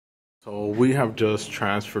So we have just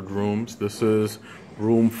transferred rooms. This is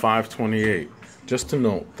room 528. Just to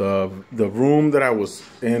note, the room that I was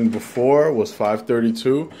in before was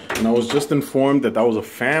 532, and I was just informed that that was a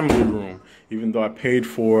family room. Even though I paid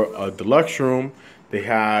for a deluxe room, they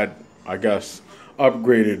had, I guess,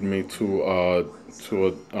 upgraded me to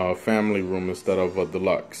a family room instead of a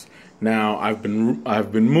deluxe. Now I've been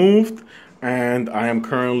moved, and I am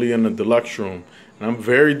currently in a deluxe room. And I'm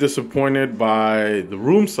very disappointed by the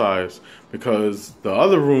room size because the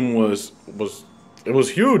other room was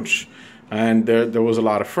huge, and there was a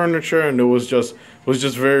lot of furniture, and it was just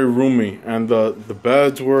very roomy, and the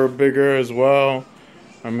beds were bigger as well.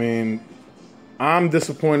 I mean, I'm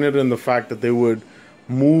disappointed in the fact that they would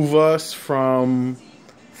move us from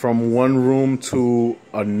one room to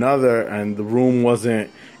another, and the room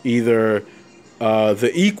wasn't either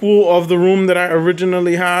the equal of the room that I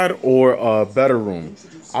originally had or a better room.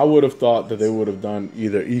 I would have thought that they would have done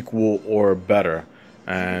either equal or better,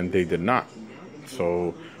 and they did not.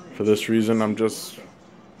 So for this reason, I just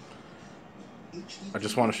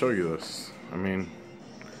want to show you this. I mean,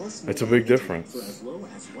 it's a big difference.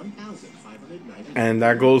 And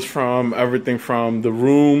that goes from everything from the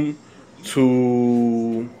room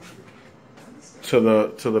to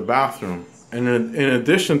the bathroom. And in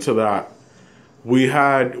addition to that, we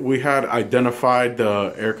had identified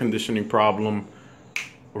the air conditioning problem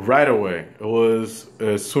right away. It was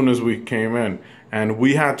as soon as we came in, and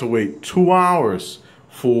we had to wait 2 hours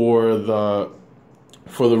for the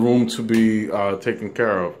room to be taken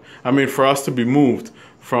care of. I mean, for us to be moved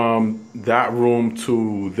from that room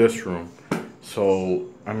to this room. So,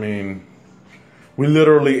 I mean, we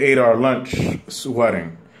literally ate our lunch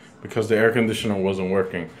sweating because the air conditioner wasn't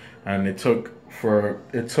working, and it took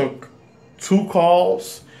 2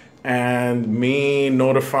 calls and me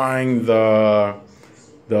notifying the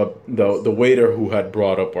waiter who had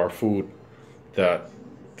brought up our food that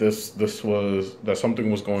that something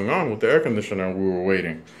was going on with the air conditioner, and we were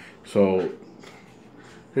waiting. So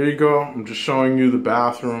here you go. I'm just showing you the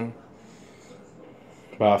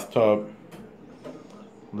bathtub.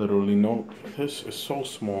 Literally, no, this is so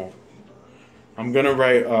small. I'm gonna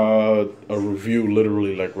write a review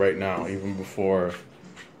literally like right now, even before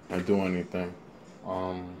I do anything.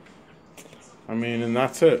 I mean, and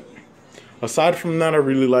that's it. Aside from that, I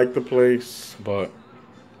really like the place, but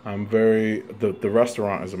the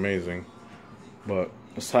restaurant is amazing. But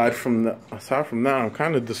aside from that, I'm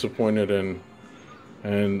kind of disappointed in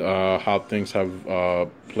how things have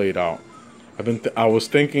played out. I was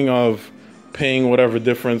thinking of paying whatever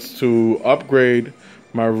difference to upgrade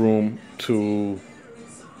my room to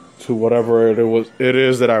whatever it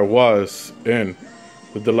is that I was in,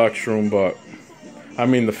 the deluxe room, but I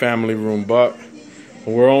mean the family room, but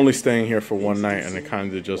we're only staying here for one night, and it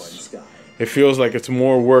kind of it feels like it's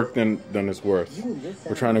more work than it's worth.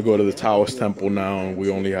 We're trying to go to the Taoist temple now, and we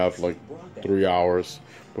only have like 3 hours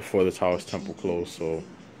before the Taoist temple closed, so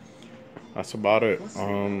that's about it.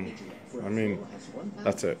 I mean,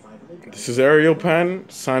 that's it. This is Ariel Penn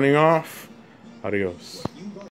signing off. Adios.